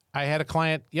I had a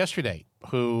client yesterday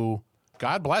who,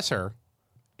 God bless her,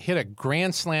 hit a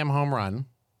grand slam home run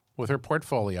with her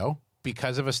portfolio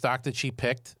because of a stock that she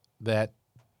picked that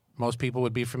most people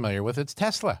would be familiar with. It's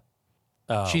Tesla.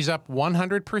 Oh. She's up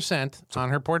 100% on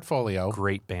her portfolio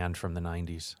Great band from the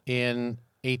 90s. in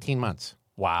 18 months.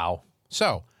 Wow.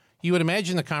 So you would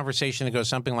imagine the conversation to go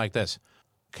something like this.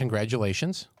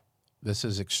 Congratulations. This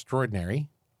is extraordinary.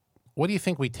 What do you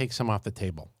think we take some off the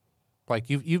table? Like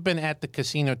you've been at the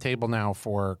casino table now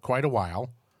for quite a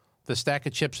while. The stack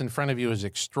of chips in front of you is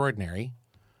extraordinary.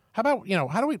 How about,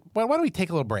 why don't we take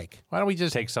a little break? Why don't we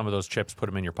just Take some of those chips, put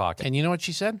them in your pocket. And you know what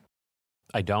she said?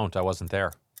 I don't. I wasn't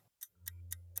there.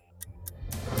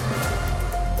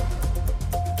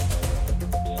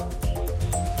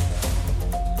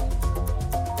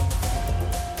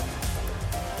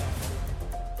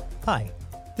 Hi,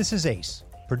 this is Ace,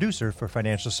 producer for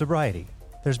Financial Sobriety.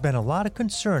 There's been a lot of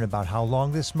concern about how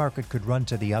long this market could run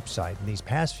to the upside, and these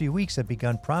past few weeks have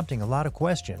begun prompting a lot of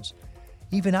questions.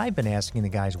 Even I've been asking the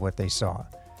guys what they saw.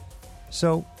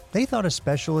 So, they thought a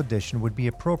special edition would be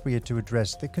appropriate to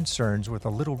address the concerns with a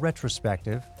little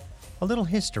retrospective, a little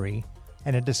history,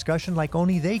 and a discussion like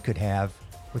only they could have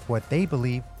with what they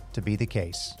believe to be the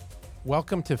case.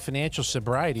 Welcome to Financial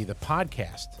Sobriety, the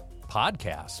podcast.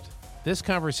 Podcast? This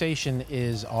conversation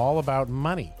is all about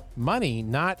money. Money,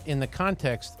 not in the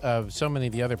context of so many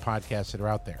of the other podcasts that are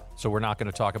out there. So we're not going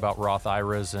to talk about Roth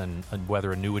IRAs and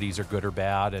whether annuities are good or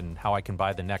bad and how I can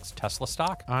buy the next Tesla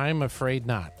stock? I'm afraid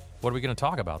not. What are we going to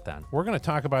talk about then? We're going to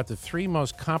talk about the three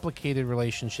most complicated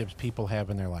relationships people have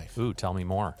in their life. Ooh, tell me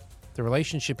more. The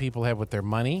relationship people have with their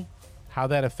money, how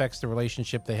that affects the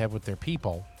relationship they have with their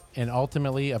people, and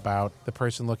ultimately about the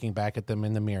person looking back at them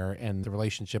in the mirror and the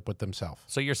relationship with themselves.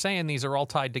 So you're saying these are all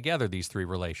tied together, these three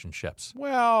relationships?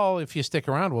 Well, if you stick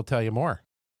around, we'll tell you more.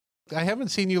 I haven't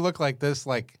seen you look like this,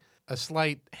 like a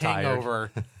slight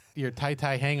hangover, your tie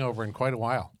hangover in quite a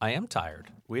while. I am tired.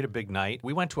 We had a big night.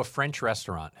 We went to a French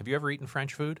restaurant. Have you ever eaten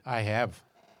French food? I have.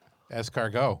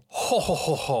 Escargot. Ho, ho,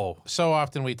 ho, ho. So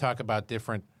often we talk about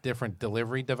different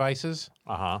delivery devices.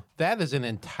 Uh-huh. That is an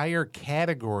entire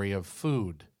category of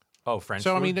food. Oh, French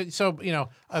So, food?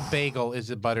 a bagel is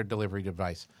a butter delivery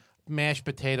device. Mashed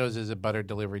potatoes is a butter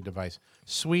delivery device.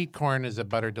 Sweet corn is a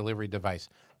butter delivery device.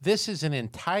 This is an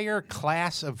entire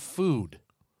class of food.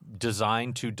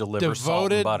 Designed to deliver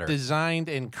salt and butter. Designed,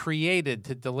 and created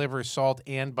to deliver salt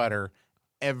and butter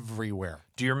everywhere.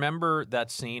 Do you remember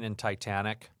that scene in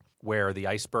Titanic where the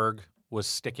iceberg was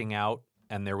sticking out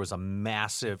and there was a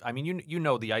massive, you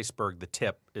know the iceberg, the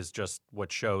tip is just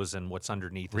what shows and what's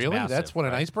underneath Really? is massive. That's what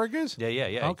an right? iceberg is?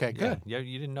 Yeah. Okay, good. Yeah,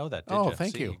 you didn't know that, did Oh, you?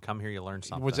 thank See, you. You come here, you learn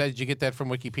something. Did you get that from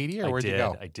Wikipedia, or where'd you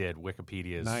go? I did.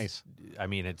 Wikipedia is Nice.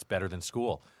 It's better than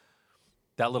school.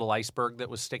 That little iceberg that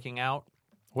was sticking out,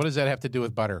 What does that have to do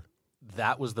with butter?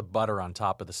 that was the butter on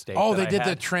top of the steak. Oh, that they I did the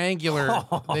had. triangular.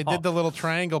 They did the little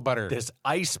triangle butter. This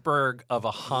iceberg of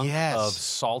a hunk Yes. of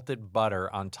salted butter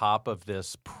on top of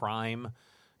this prime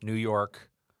New York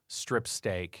strip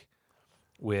steak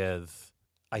with,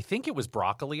 I think it was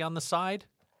broccoli on the side.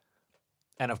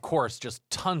 And of course, just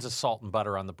tons of salt and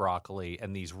butter on the broccoli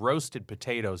and these roasted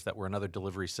potatoes that were another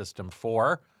delivery system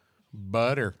for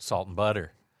Butter. salt and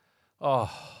butter.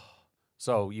 Oh,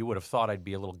 so you would have thought I'd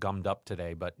be a little gummed up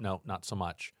today, but no, not so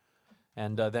much.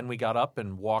 And then we got up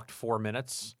and walked 4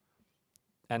 minutes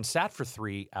and sat for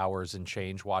 3 hours and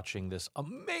change watching this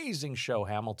amazing show,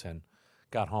 Hamilton.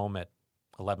 Got home at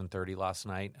 11:30 last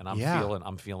night, and I'm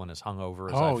feeling as hungover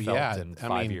as I've felt in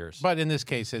 5 years. But in this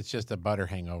case, it's just a butter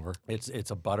hangover. It's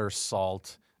a butter,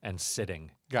 salt, and sitting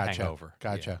Gotcha. hangover.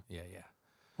 Gotcha. Yeah.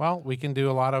 Well, we can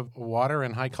do a lot of water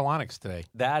and high colonics today.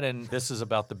 That, and this is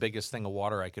about the biggest thing of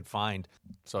water I could find.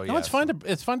 So yeah, No, it's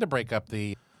fun to break up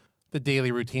the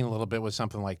daily routine a little bit with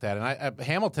something like that. And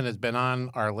Hamilton has been on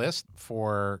our list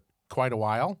for quite a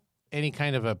while. Any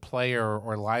kind of a play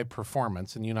or live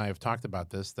performance, and you and I have talked about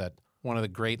this, that one of the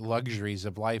great luxuries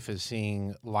of life is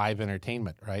seeing live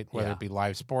entertainment, right? Whether Yeah. it be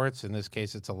live sports, in this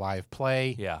case it's a live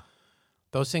play. Yeah.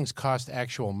 Those things cost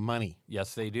actual money,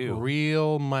 Yes, they do.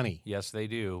 real money. Yes, they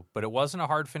do. But it wasn't a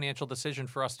hard financial decision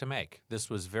for us to make. This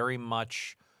was very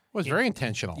much, It was very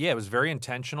intentional. it was very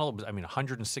intentional. It was,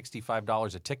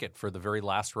 $165 a ticket for the very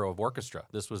last row of orchestra.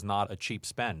 This was not a cheap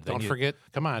spend. Don't forget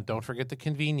the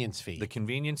convenience fee. the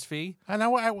convenience fee And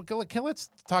let's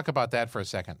talk about that for a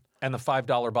second. and the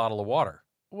 $5 bottle of water.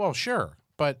 Well, sure,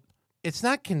 but it's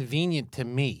not convenient to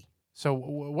me. So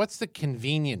what's the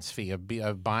convenience fee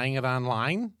of buying it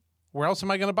online? Where else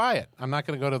am I going to buy it? I'm not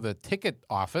going to go to the ticket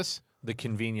office. The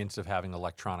convenience of having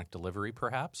electronic delivery,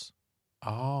 perhaps.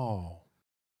 Oh.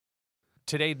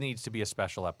 Today needs to be a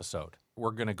special episode.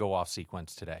 We're going to go off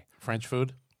sequence today. French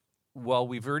food? Well,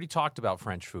 we've already talked about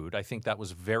French food. I think that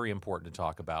was very important to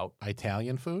talk about.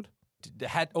 Italian food?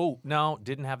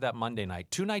 Didn't have that Monday night.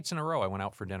 2 nights in a row I went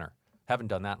out for dinner. Haven't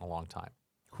done that in a long time.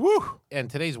 Whew. And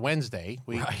today's Wednesday.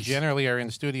 We Right. generally are in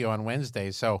the studio on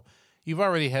Wednesdays, so you've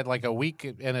already had like a week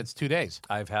and it's 2 days.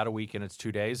 I've had a week and it's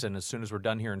 2 days, and as soon as we're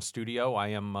done here in studio, I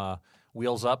am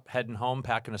wheels up, heading home,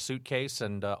 packing a suitcase,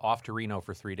 and off to Reno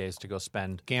for 3 days to go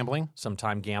spend Gambling? some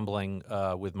time gambling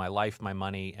with my life, my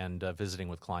money, and visiting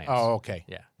with clients. Oh, okay.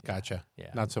 Yeah. Gotcha.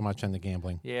 Yeah. Not so much on the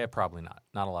gambling. Yeah, probably not.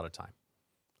 Not a lot of time.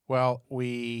 Well,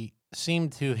 we seem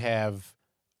to have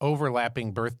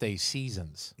overlapping birthday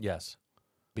seasons Yes.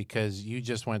 because you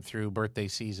just went through birthday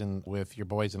season with your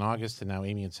boys in August and now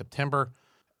Amy in September.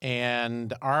 And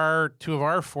two of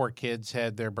our 4 kids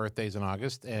had their birthdays in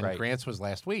August, and Right. Grant's was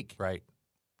last week. Right.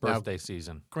 Now- Birthday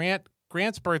season.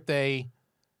 Grant's birthday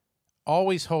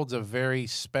always holds a very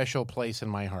special place in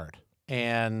my heart.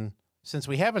 And since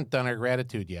we haven't done our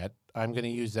gratitude yet, I'm going to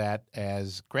use that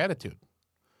as gratitude.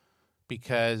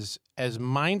 Because as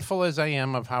mindful as I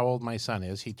am of how old my son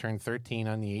is, he turned 13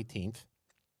 on the 18th.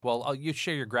 Well, you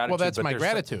share your gratitude. Well, that's but my there's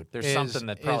gratitude. There's is- something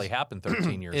that probably is- happened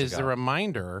 13 years is ago. the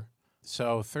reminder.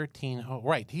 So 13, oh,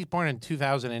 right. He's born in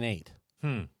 2008.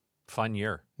 Fun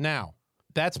year. Now,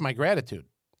 that's my gratitude.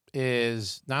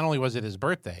 Is not only was it his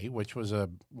birthday, which was a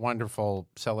wonderful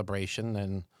celebration,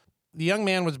 and the young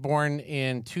man was born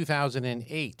in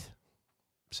 2008,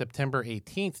 September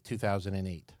 18th,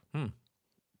 2008.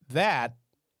 That,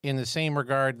 in the same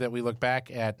regard that we look back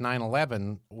at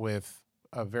 9/11 with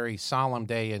a very solemn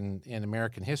day in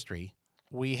American history,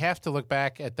 we have to look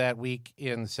back at that week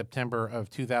in September of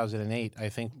 2008, I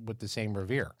think, with the same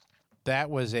revere. That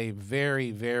was a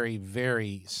very, very,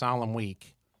 very solemn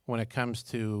week when it comes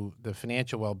to the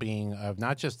financial well-being of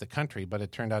not just the country, but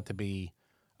it turned out to be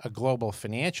a global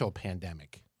financial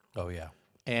pandemic. Oh, yeah.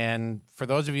 And for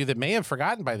those of you that may have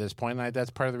forgotten by this point, and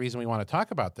that's part of the reason we want to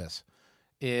talk about this,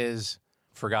 is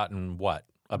Forgotten what?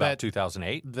 About That-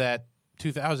 2008? that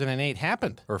 2008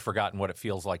 happened. Or forgotten what it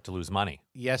feels like to lose money?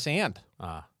 Yes, and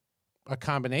Ah, a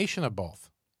combination of both.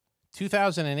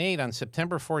 2008, on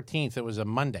September 14th, it was a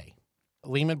Monday.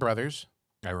 Lehman Brothers,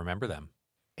 I remember them.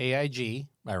 AIG,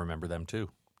 I remember them too.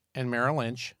 and Merrill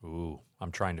Lynch Ooh,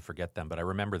 I'm trying to forget them, but I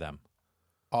remember them.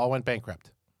 all went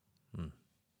bankrupt.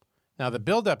 Now, the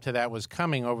buildup to that was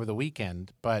coming over the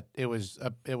weekend, but it was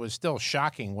still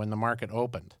shocking when the market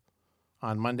opened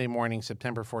on Monday morning,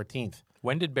 September 14th.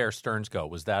 When did Bear Stearns go?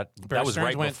 Was that Bear was Stearns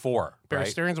right went- before, Bear right?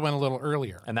 Stearns went a little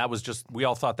earlier. And that was just, we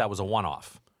all thought that was a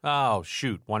one-off. Oh,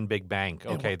 shoot, one big bank.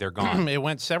 Okay, they're gone. It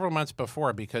went several months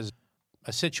before because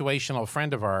a situational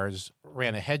friend of ours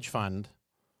ran a hedge fund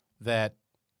that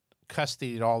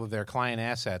custodied all of their client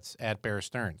assets at Bear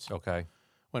Stearns. Okay.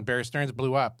 When Bear Stearns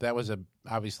blew up, that was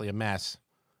obviously a mess,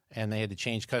 and they had to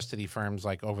change custody firms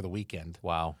like over the weekend.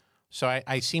 Wow. So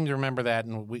I seem to remember that,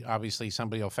 and we obviously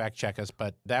somebody will fact check us,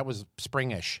 but that was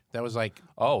springish. That was like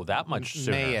Oh, that much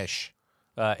sooner. Mayish.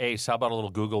 Ace, how about a little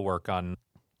Google work on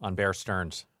Bear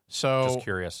Stearns? So Just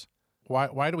curious.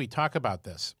 why do we talk about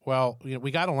this? Well,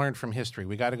 we got to learn from history.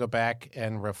 We got to go back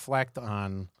and reflect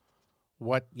on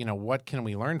what can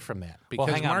we learn from that? Because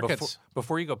Well, hang on. markets.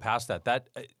 Before you go past that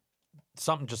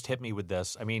something just hit me with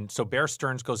this. I mean, so Bear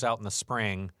Stearns goes out in the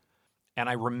spring, and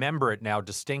I remember it now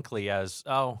distinctly as,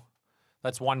 oh,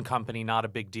 that's one company, not a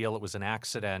big deal. It was an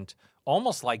accident,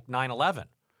 almost like 9/11.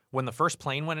 When the first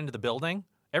plane went into the building,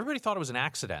 everybody thought it was an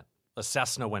accident. A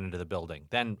Cessna went into the building,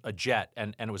 then a jet,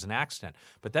 and it was an accident.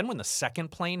 But then when the second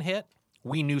plane hit,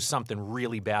 we knew something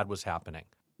really bad was happening.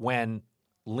 When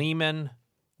Lehman,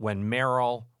 when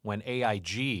Merrill, when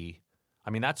AIG, I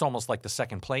mean, that's almost like the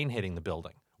second plane hitting the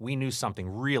building. We knew something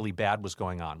really bad was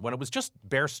going on. When it was just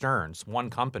Bear Stearns, one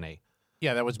company.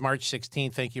 Yeah, that was March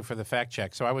 16th. Thank you for the fact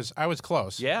check. So I was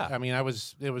close. Yeah. I mean, it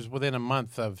was within a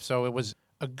month of, so it was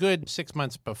a good 6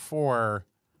 months before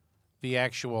the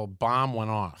actual bomb went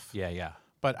off. Yeah.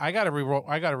 But I got to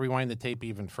rewind the tape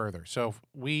even further. So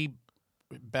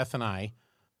Beth and I,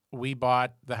 we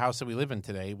bought the house that we live in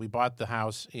today. We bought the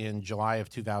house in July of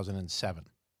 2007.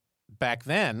 Back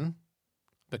then,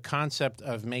 the concept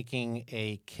of making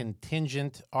a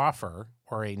contingent offer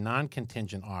or a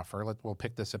non-contingent offer, we'll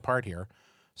pick this apart here.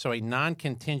 So a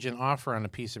non-contingent offer on a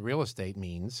piece of real estate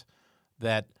means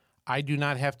that I do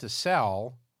not have to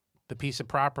sell the piece of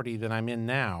property that I'm in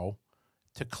now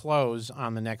to close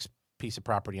on the next piece of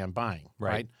property I'm buying,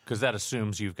 right? Because that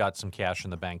assumes you've got some cash in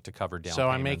the bank to cover down So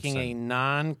I'm payments making a and-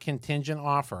 non-contingent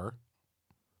offer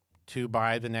to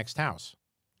buy the next house.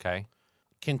 Okay.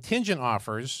 contingent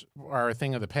offers are a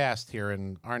thing of the past here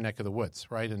in our neck of the woods,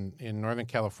 right? In Northern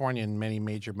California and many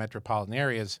major metropolitan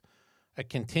areas, a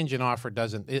contingent offer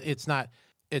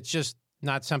it's just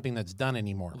not something that's done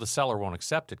anymore. Well, the seller won't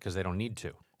accept it because they don't need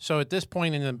to. So at this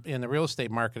point in the real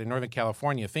estate market in Northern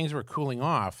California, things were cooling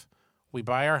off. We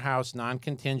buy our house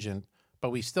non-contingent, but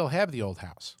we still have the old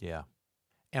house. Yeah.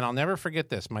 And I'll never forget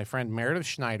this. My friend Meredith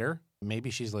Schneider, maybe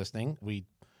she's listening. We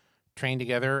trained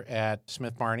together at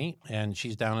Smith Barney, and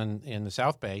she's down in the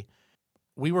South Bay.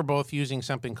 We were both using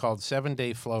something called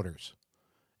 7-day floaters.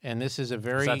 And this is a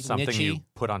very Is that something niche-y. you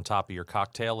put on top of your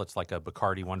cocktail? It's like a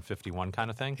Bacardi 151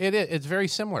 kind of thing? It is. It's very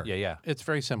similar. Yeah. It's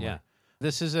very similar. Yeah.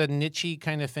 This is a niche-y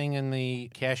kind of thing in the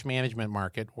cash management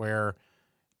market where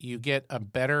you get a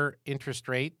better interest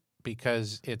rate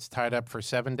because it's tied up for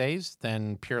 7 days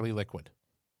than purely liquid.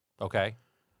 Okay.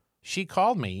 She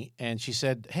called me and she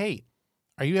said, "Hey,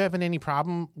 are you having any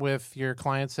problem with your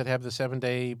clients that have the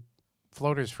 7-day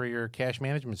floaters for your cash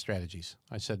management strategies?"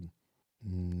 I said,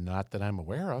 "Not that I'm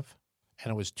aware of."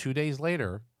 And it was 2 days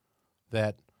later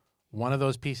that one of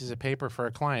those pieces of paper for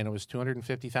a client, it was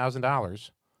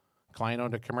 $250,000. Client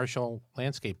owned a commercial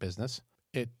landscape business.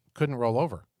 It couldn't roll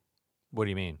over. What do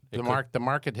you mean? The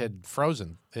market had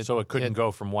frozen. So it couldn't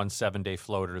go from one 7-day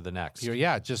floater to the next.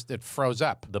 Yeah, it froze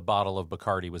up. The bottle of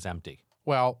Bacardi was empty.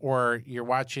 Well, or you're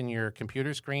watching your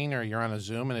computer screen or you're on a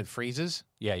Zoom and it freezes.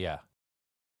 Yeah.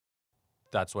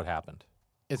 That's what happened.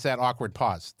 It's that awkward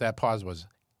pause. That pause was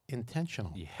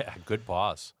intentional. Yeah, good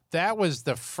pause. That was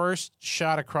the first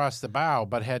shot across the bow,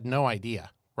 but had no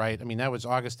idea, right? I mean, that was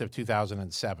August of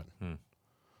 2007.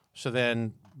 So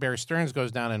then Bear Stearns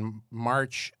goes down in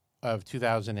March of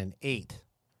 2008,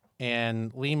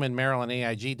 and Lehman, Merrill, and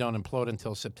AIG don't implode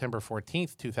until September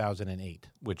 14th, 2008.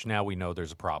 Which now we know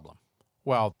there's a problem.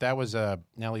 Well, that was a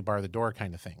Nellie bar the door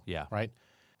kind of thing. Yeah. Right?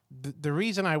 The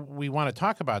reason we want to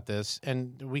talk about this,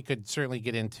 and we could certainly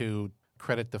get into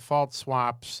credit default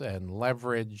swaps and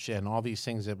leverage and all these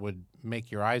things that would make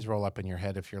your eyes roll up in your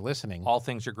head if you're listening. All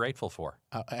things you're grateful for.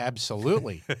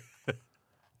 Absolutely.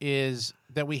 Is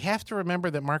that we have to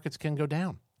remember that markets can go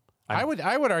down. I would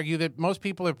argue that most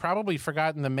people have probably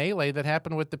forgotten the melee that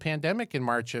happened with the pandemic in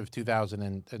March of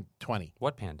 2020.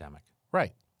 What pandemic?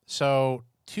 Right. So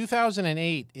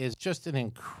 2008 is just an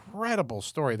incredible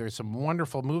story. There's some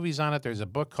wonderful movies on it. There's a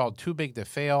book called Too Big to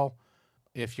Fail.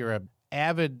 If you're an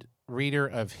avid reader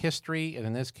of history, and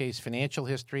in this case, financial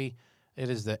history, it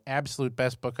is the absolute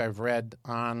best book I've read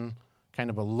on kind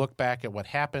of a look back at what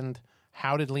happened.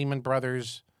 How did Lehman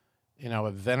Brothers,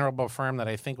 a venerable firm that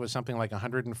I think was something like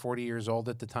 140 years old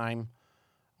at the time,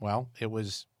 well, it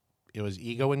was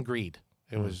ego and greed.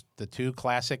 It was the two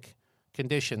classic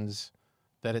conditions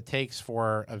that it takes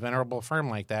for a venerable firm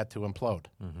like that to implode.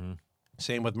 Mm-hmm.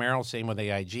 Same with Merrill, same with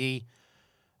AIG.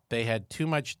 They had too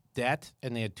much debt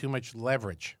and they had too much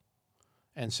leverage.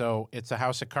 And so it's a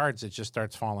house of cards that just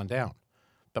starts falling down.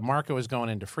 The market was going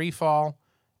into free fall,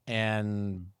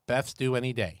 and Beth's due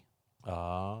any day.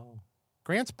 Oh.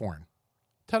 Grant's born.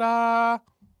 Ta-da!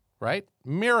 Right?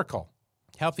 Miracle.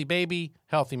 Healthy baby,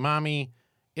 healthy mommy.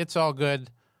 It's all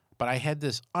good. But I had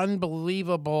this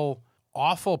unbelievable,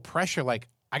 awful pressure like,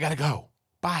 I got to go.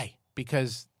 Bye.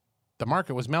 Because the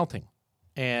market was melting.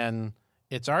 And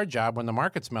it's our job when the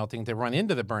market's melting to run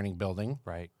into the burning building.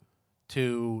 Right.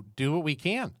 To do what we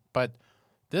can. But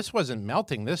this wasn't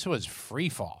melting. This was free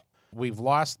fall. We've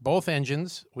lost both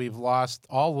engines. We've lost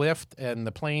all lift, and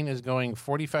the plane is going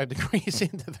 45 degrees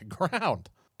into the ground.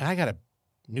 And I got a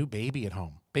new baby at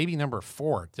home. Baby number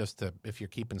 4, if you're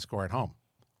keeping score at home.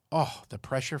 Oh, the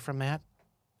pressure from that.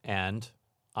 And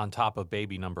on top of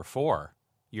baby number 4,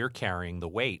 you're carrying the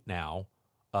weight now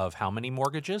of how many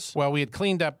mortgages? Well, we had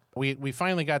cleaned up. We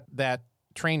finally got that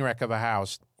train wreck of a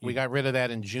house. We got rid of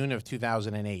that in June of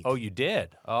 2008. Oh, you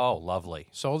did? Oh, lovely.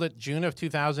 Sold it June of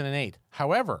 2008.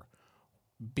 However,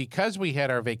 because we had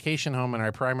our vacation home and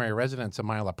our primary residence a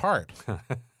mile apart,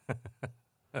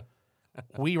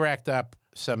 we racked up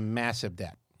some massive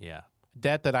debt. Yeah.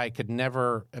 Debt that I could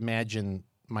never imagine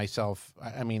myself.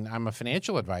 I mean, I'm a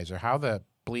financial advisor. How the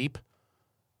bleep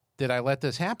did I let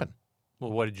this happen?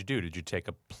 Well, what did you do? Did you take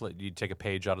a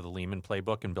page out of the Lehman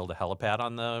playbook and build a helipad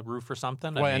on the roof or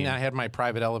something? And I had my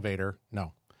private elevator.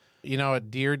 No. A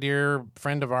dear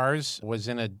friend of ours was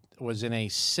in a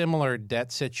similar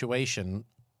debt situation,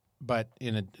 but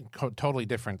in a totally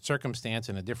different circumstance,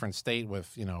 in a different state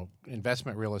with,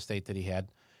 investment real estate that he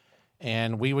had.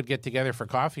 And we would get together for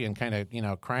coffee and kind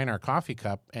of, cry in our coffee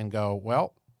cup and go,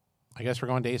 well, I guess we're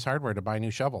going to Ace Hardware to buy new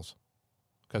shovels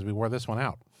because we wore this one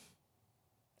out.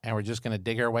 And we're just going to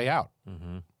dig our way out.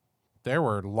 Mm-hmm. There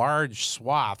were large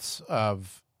swaths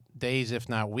of days, if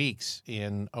not weeks,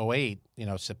 in '08,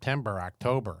 September,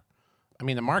 October. I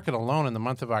mean, the market alone in the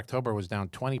month of October was down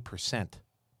 20%.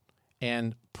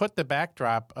 And put the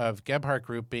backdrop of Gebhardt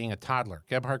Group being a toddler.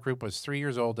 Gebhardt Group was 3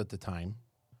 years old at the time.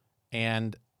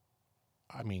 And,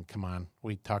 I mean, come on.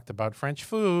 We talked about French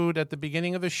food at the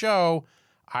beginning of the show.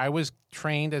 I was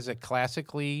trained as a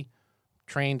classically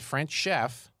trained French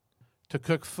chef to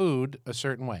cook food a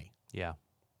certain way. Yeah.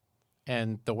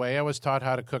 And the way I was taught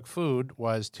how to cook food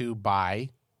was to buy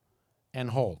and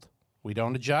hold. We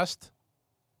don't adjust.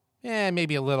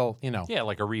 Maybe a little, Yeah,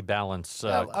 like a rebalance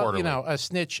quarterly. A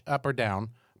snitch up or down.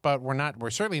 But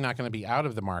we're certainly not going to be out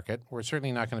of the market. We're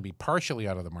certainly not going to be partially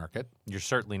out of the market. You're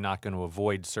certainly not going to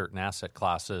avoid certain asset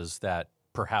classes that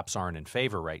perhaps aren't in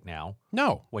favor right now.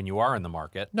 No. When you are in the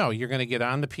market. No, you're going to get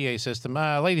on the PA system.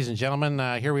 Ladies and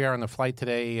gentlemen, here we are on the flight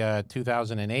today,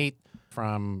 2008,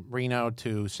 from Reno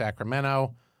to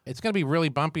Sacramento. It's going to be really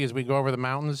bumpy as we go over the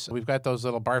mountains. We've got those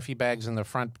little barfy bags in the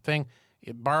front thing.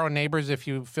 Borrow neighbors if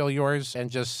you fill yours and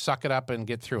just suck it up and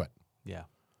get through it. Yeah.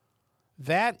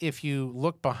 That, if you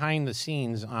look behind the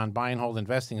scenes on buy and hold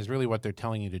investing, is really what they're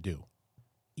telling you to do.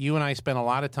 You and I spent a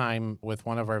lot of time with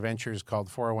one of our ventures called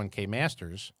 401k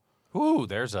Masters. Ooh,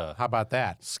 there's a How about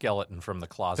that? skeleton from the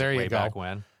closet There you way go. back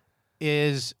when.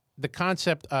 Is the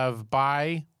concept of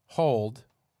buy, hold,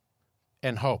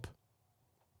 and hope.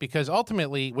 Because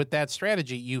ultimately, with that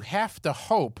strategy, you have to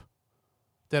hope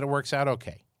that it works out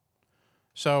okay.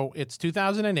 So it's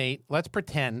 2008. Let's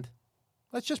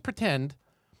just pretend,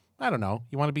 I don't know,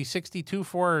 you want to be 62,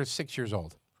 4, or 6 years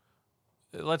old?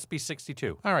 Let's be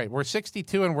 62. All right, we're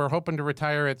 62 and we're hoping to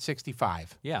retire at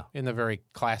 65. Yeah. In the very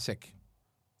classic.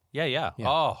 Yeah.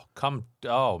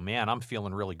 Oh, man, I'm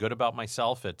feeling really good about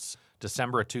myself. It's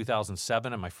December of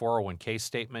 2007, and my 401k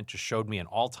statement just showed me an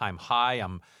all-time high.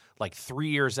 I'm like 3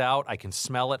 years out. I can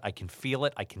smell it. I can feel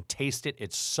it. I can taste it.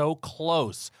 It's so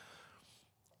close.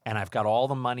 And I've got all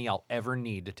the money I'll ever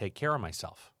need to take care of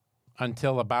myself.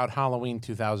 Until about Halloween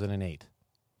 2008,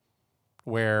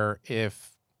 where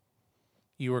if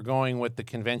you were going with the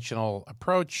conventional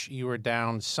approach, you were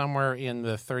down somewhere in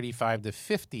the 35 to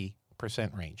 50%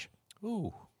 range.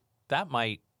 Ooh, that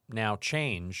might now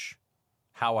change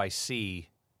how I see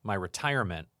my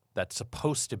retirement that's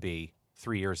supposed to be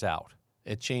 3 years out.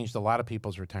 It changed a lot of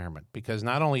people's retirement because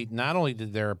not only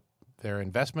did their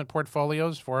investment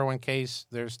portfolios, 401ks,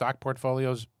 their stock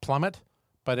portfolios plummet,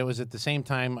 but it was at the same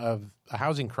time of a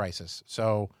housing crisis.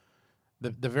 So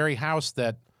the very house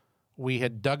that we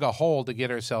had dug a hole to get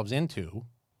ourselves into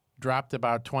dropped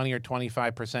about 20 or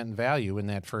 25% in value in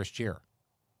that first year.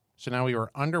 So now we were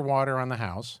underwater on the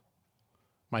house.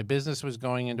 My business was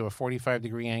going into a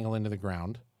 45-degree angle into the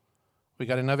ground. We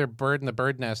got another bird in the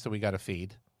bird nest that we got to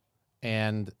feed.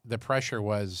 And the pressure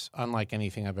was unlike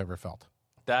anything I've ever felt.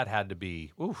 That had to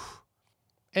be, oof.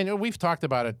 And we've talked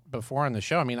about it before on the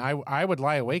show. I mean, I would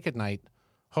lie awake at night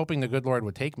hoping the good Lord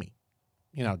would take me.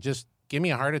 Just give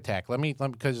me a heart attack.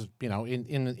 Because,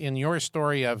 in your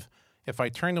story of if I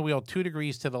turn the wheel 2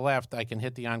 degrees to the left, I can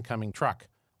hit the oncoming truck.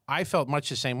 I felt much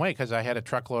the same way because I had a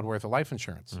truckload worth of life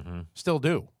insurance. Mm-hmm. Still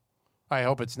do. I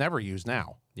hope it's never used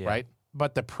now, right?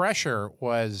 But the pressure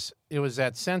was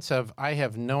that sense of I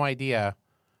have no idea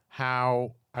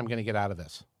how I'm going to get out of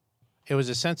this. It was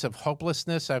a sense of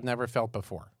hopelessness I've never felt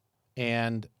before.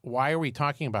 And why are we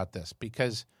talking about this?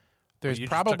 Because there's you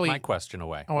probably... just took my question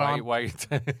away. Oh, well, why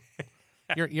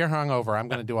you're hungover. I'm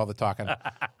going to do all the talking.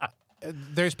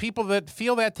 There's people that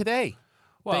feel that today.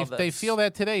 Well, they feel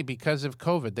that today because of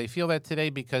COVID. They feel that today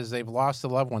because they've lost a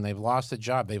loved one. They've lost a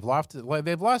job. They've lost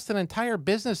an entire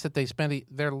business that they spent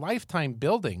their lifetime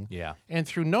building. Yeah. And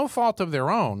through no fault of their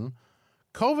own,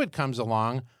 COVID comes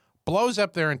along, blows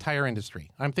up their entire industry.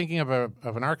 I'm thinking of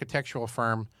an architectural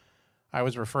firm I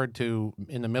was referred to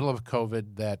in the middle of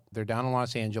COVID that they're down in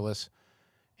Los Angeles,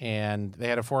 and they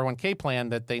had a 401k plan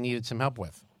that they needed some help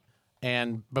with.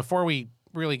 And before we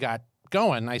really got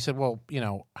going, I said, well,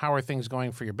 how are things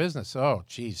going for your business? Oh,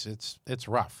 geez, it's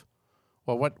rough.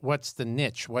 Well, what's the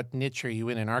niche? What niche are you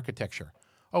in architecture?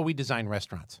 Oh, we design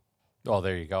restaurants. Oh,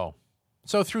 there you go.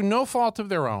 So through no fault of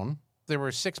their own, there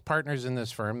were 6 partners in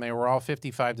this firm. They were all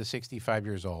 55 to 65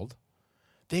 years old.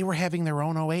 They were having their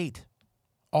own '08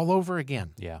 all over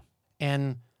again. Yeah.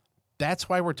 And that's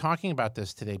why we're talking about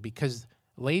this today, because,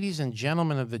 ladies and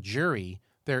gentlemen of the jury,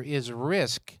 there is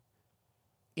risk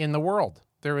in the world.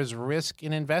 There is risk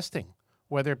in investing,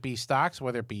 whether it be stocks,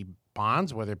 whether it be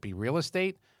bonds, whether it be real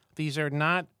estate. These are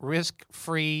not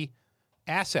risk-free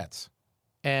assets.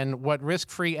 And what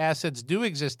risk-free assets do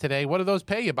exist today, what do those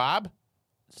pay you, Bob?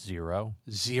 Zero.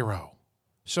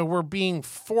 So we're being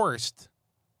forced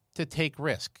to take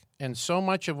risk. And so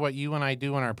much of what you and I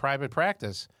do in our private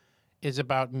practice is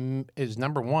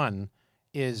number one,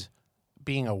 is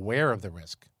being aware of the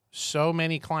risk. So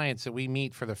many clients that we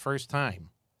meet for the first time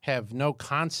have no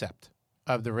concept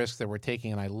of the risk that we're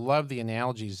taking. And I love the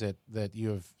analogies that you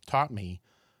have taught me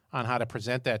on how to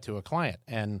present that to a client.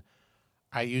 And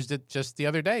I used it just the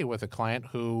other day with a client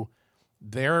who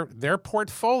their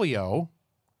portfolio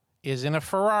is in a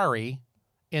Ferrari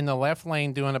in the left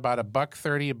lane doing about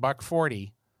 $130,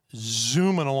 $140,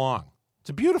 zooming along. It's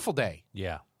a beautiful day.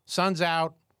 Yeah. Sun's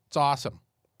out. It's awesome.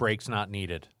 Brakes not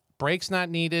needed. Brakes not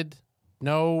needed.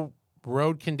 No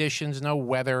road conditions, no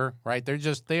weather, right?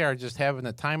 They are just having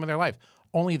the time of their life.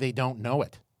 Only they don't know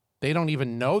it. They don't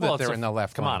even know that they're in the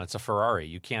left lane. Come on, it's a Ferrari.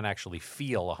 You can't actually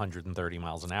feel 130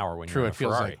 miles an hour when you're in a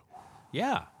feels Ferrari. like.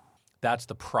 Yeah. That's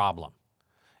the problem,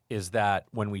 is that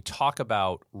when we talk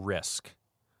about risk,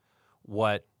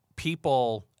 what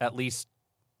people, at least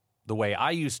the way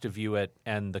I used to view it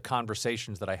and the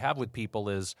conversations that I have with people,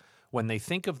 is when they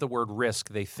think of the word risk,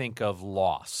 they think of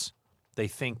loss. They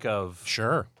think of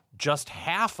Sure. just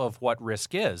half of what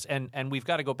risk is. And we've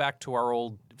got to go back to our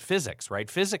old physics, right?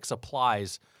 Physics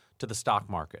applies to the stock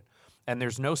market. And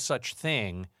there's no such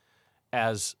thing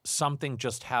as something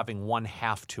just having one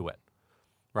half to it,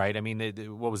 right? I mean,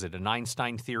 what was it, an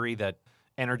Einstein theory that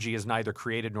energy is neither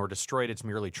created nor destroyed, it's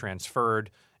merely transferred.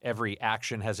 Every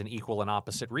action has an equal and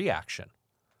opposite reaction.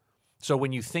 So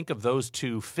when you think of those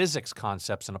two physics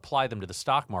concepts and apply them to the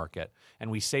stock market, and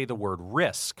we say the word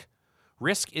risk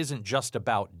isn't just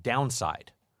about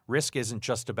downside. Risk isn't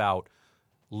just about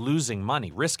losing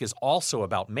money. Risk is also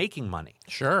about making money.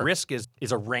 Sure. Risk is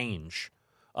a range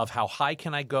of how high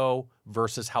can I go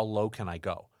versus how low can I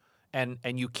go. And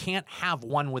you can't have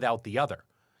one without the other.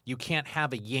 You can't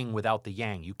have a yin without the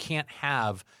yang. You can't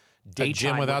have daytime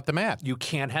Jim without the mat. You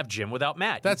can't have Jim without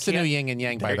Matt. That's the new yin and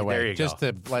yang, by the way. There you Just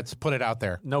go. let's put it out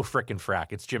there. No frickin' frack.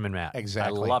 It's Jim and Matt.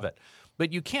 Exactly. I love it.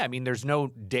 But you can't. I mean, there's no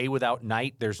day without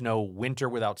night. There's no winter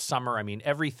without summer. I mean,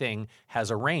 everything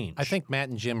has a range. I think Matt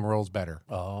and Jim rolls better.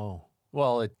 Oh.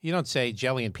 Well, You don't say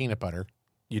jelly and peanut butter,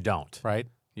 you don't. right?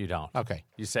 You don't. Okay.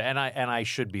 You say, and I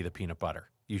should be the peanut butter.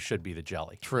 You should be the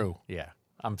jelly. True. Yeah.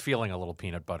 I'm feeling a little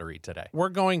peanut buttery today. We're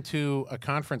going to a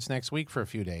conference next week for a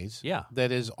few days. Yeah.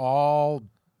 That is all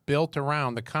built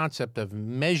around the concept of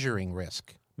measuring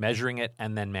risk. Measuring it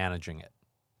and then managing it.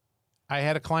 I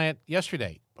had a client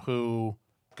yesterday who,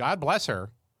 God bless her,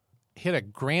 hit a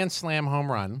grand slam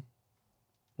home run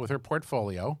with her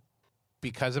portfolio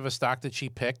because of a stock that she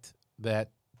picked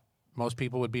that most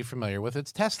people would be familiar with.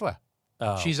 It's Tesla.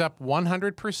 Oh. She's up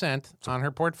 100% on her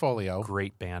portfolio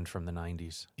Great band from the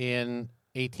 90s. in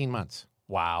 18 months.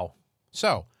 Wow.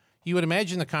 So you would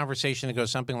imagine the conversation to go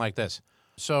something like this.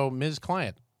 So, Ms.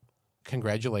 Client,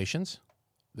 congratulations.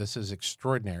 This is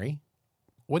extraordinary.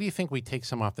 What do you think we take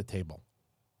some off the table?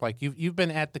 Like you've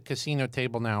been at the casino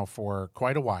table now for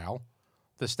quite a while.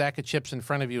 The stack of chips in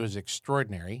front of you is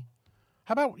extraordinary.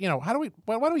 How about,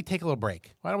 why don't we take a little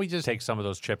break? Why don't we just Take some of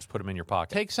those chips, put them in your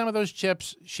pocket. take some of those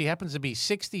chips? She happens to be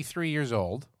 63 years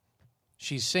old.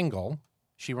 She's single.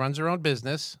 She runs her own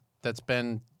business that's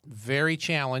been very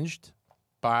challenged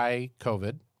by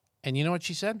COVID. And you know what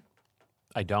she said?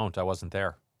 I don't. I wasn't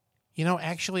there.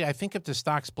 Actually, I think if the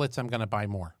stock splits, I'm going to buy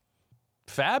more.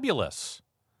 Fabulous.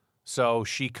 So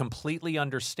she completely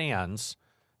understands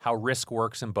how risk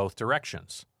works in both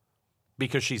directions,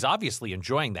 because she's obviously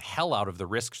enjoying the hell out of the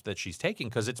risks that she's taking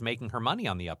because it's making her money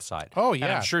on the upside. Oh, And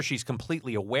yeah. I'm sure she's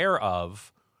completely aware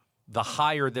of the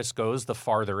higher this goes, the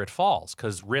farther it falls,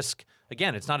 because risk,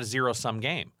 again, it's not a zero-sum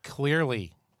game.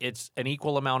 Clearly It's an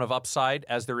equal amount of upside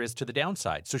as there is to the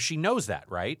downside. So she knows that,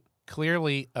 right?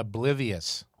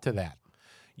 oblivious to that.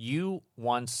 You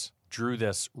once drew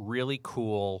this really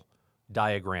cool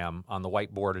diagram on the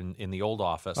whiteboard in the old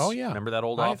office. Oh, yeah. Remember that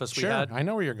old office we sure. had? I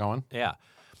know where you're going. Yeah.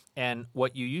 And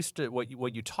what you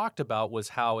talked about was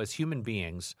how, as human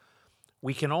beings,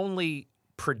 we can only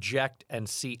project and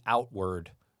see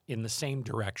outward in the same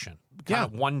direction, kind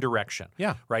of one direction.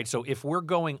 Yeah. Right? So if we're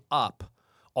going up,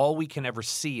 all we can ever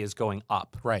see is going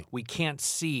up. Right. We can't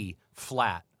see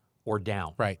flat or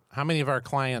down. Right. How many of our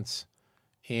clients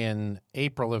in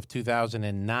April of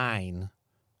 2009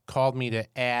 called me to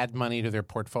add money to their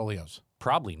portfolios?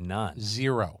 Probably none.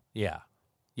 Zero. Yeah.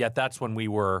 Yet that's when we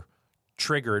were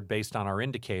triggered based on our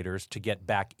indicators to get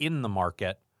back in the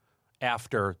market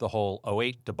after the whole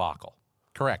 08 debacle.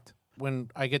 Correct. When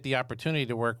I get the opportunity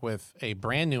to work with a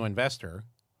brand new investor,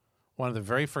 one of the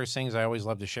very first things I always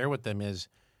love to share with them is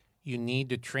you need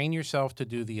to train yourself to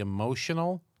do the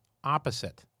emotional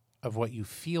opposite of what you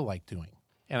feel like doing.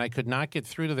 And I could not get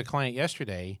through to the client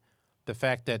yesterday the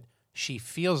fact that she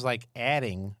feels like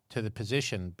adding to the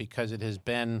position because it has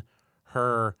been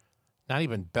her, not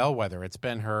even bellwether, it's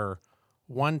been her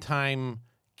one-time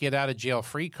get out of jail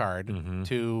free card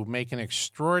to make an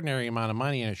extraordinary amount of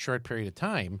money in a short period of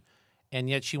time, and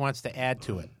yet she wants to add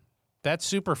to it. That's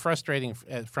super frustrating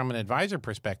from an advisor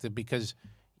perspective because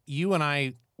you and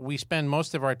I, we spend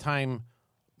most of our time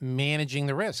managing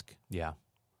the risk. Yeah.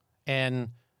 And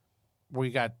we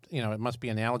got, it must be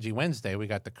Analogy Wednesday. We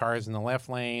got the cars in the left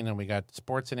lane and we got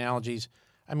sports analogies.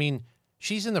 I mean,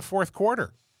 she's in the fourth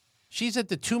quarter. She's at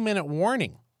the 2-minute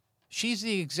warning. She's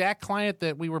the exact client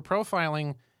that we were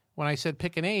profiling when I said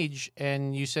pick an age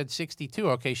and you said 62.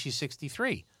 Okay, she's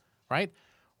 63, right?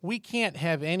 We can't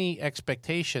have any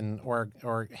expectation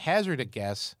or hazard a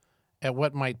guess at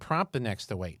what might prompt the next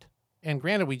to wait. And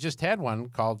granted, we just had one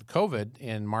called COVID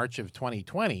in March of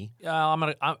 2020. I'm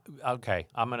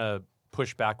gonna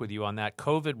push back with you on that.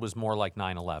 COVID was more like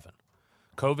 9/11.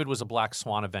 COVID was a black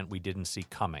swan event we didn't see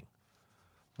coming.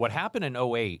 What happened in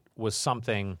 2008 was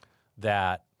something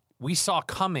that we saw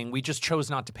coming. We just chose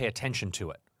not to pay attention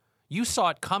to it. You saw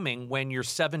it coming when your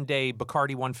 7-day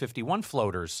Bacardi 151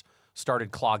 floaters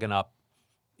started clogging up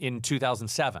in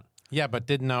 2007. Yeah, but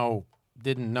didn't know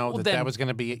that was going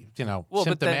to be,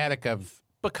 symptomatic of.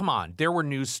 But come on, there were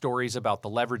news stories about the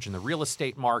leverage in the real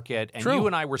estate market, and you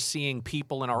and I were seeing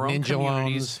people in our own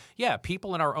communities. Loans. Yeah,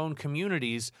 people in our own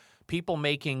communities, people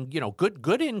making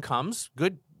good incomes,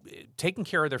 taking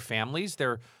care of their families.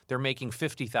 They're making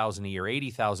 $50,000 a year,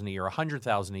 $80,000 a year,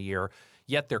 $100,000 a year.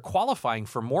 Yet they're qualifying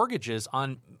for mortgages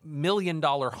on $1 million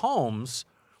homes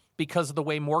because of the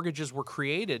way mortgages were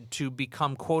created to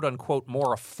become quote unquote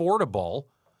more affordable.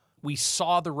 We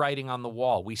saw the writing on the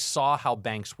wall. We saw how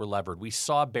banks were levered. We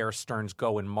saw Bear Stearns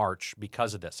go in March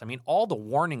because of this. I mean, all the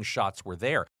warning shots were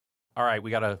there. All right,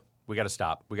 we gotta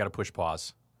stop. We gotta push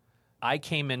pause. I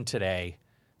came in today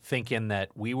thinking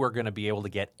that we were going to be able to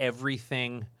get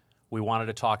everything we wanted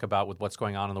to talk about with what's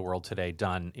going on in the world today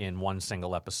done in one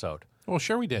single episode. Well,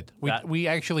 sure we did. We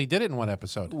actually did it in one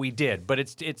episode. We did, but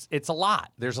it's a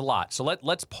lot. There's a lot. So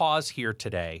let's pause here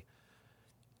today.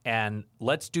 And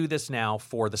let's do this now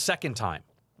for the second time.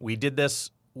 We did this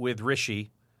with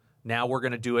Rishi. Now we're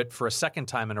going to do it for a second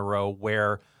time in a row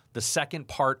where the second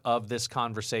part of this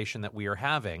conversation that we are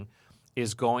having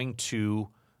is going to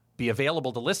be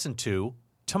available to listen to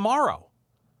tomorrow,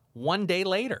 one day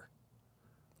later.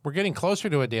 We're getting closer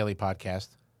to a daily podcast.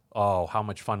 Oh, how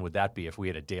much fun would that be if we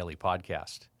had a daily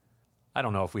podcast? I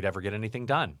don't know if we'd ever get anything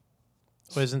done.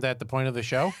 Well, isn't that the point of the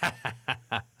show?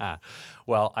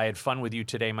 Well, I had fun with you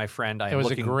today, my friend. It was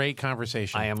a great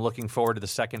conversation. I am looking forward to the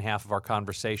second half of our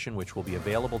conversation, which will be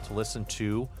available to listen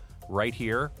to right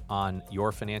here on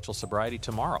Your Financial Sobriety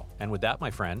tomorrow. And with that,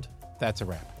 my friend, that's a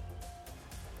wrap.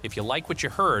 If you like what you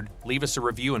heard, leave us a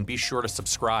review and be sure to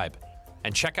subscribe.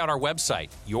 And check out our website,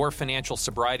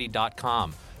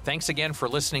 yourfinancialsobriety.com. Thanks again for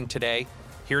listening today.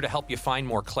 Here to help you find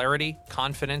more clarity,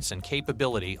 confidence, and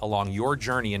capability along your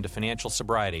journey into financial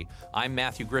sobriety. I'm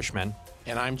Matthew Grishman.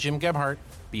 And I'm Jim Gebhardt.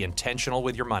 Be intentional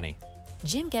with your money.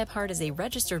 Jim Gebhardt is a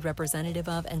registered representative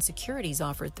of and securities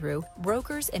offered through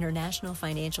Brokers International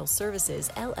Financial Services,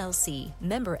 LLC,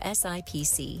 member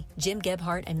SIPC. Jim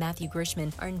Gebhardt and Matthew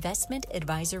Grishman are investment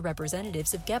advisor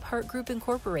representatives of Gebhardt Group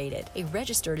Incorporated, a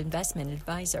registered investment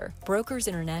advisor. Brokers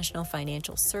International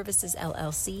Financial Services,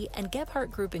 LLC, and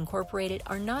Gebhardt Group Incorporated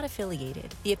are not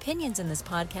affiliated. The opinions in this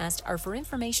podcast are for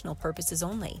informational purposes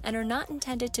only and are not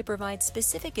intended to provide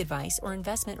specific advice or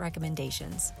investment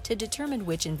recommendations. To determine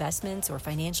which investments or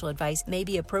financial advice may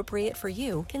be appropriate for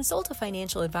you, consult a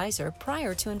financial advisor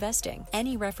prior to investing.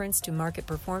 Any reference to market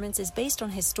performance is based on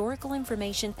historical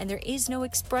information, and there is no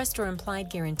expressed or implied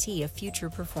guarantee of future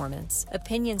performance.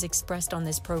 Opinions expressed on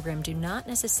this program do not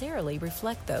necessarily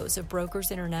reflect those of Brokers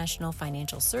International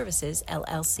Financial Services,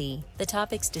 LLC. The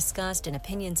topics discussed and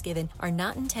opinions given are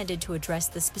not intended to address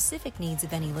the specific needs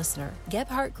of any listener.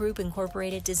 Gebhardt Group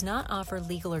Incorporated does not offer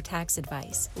legal or tax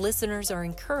advice. Listeners are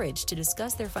encouraged to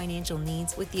discuss their financial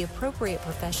needs with the appropriate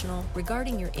professional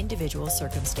regarding your individual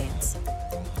circumstance.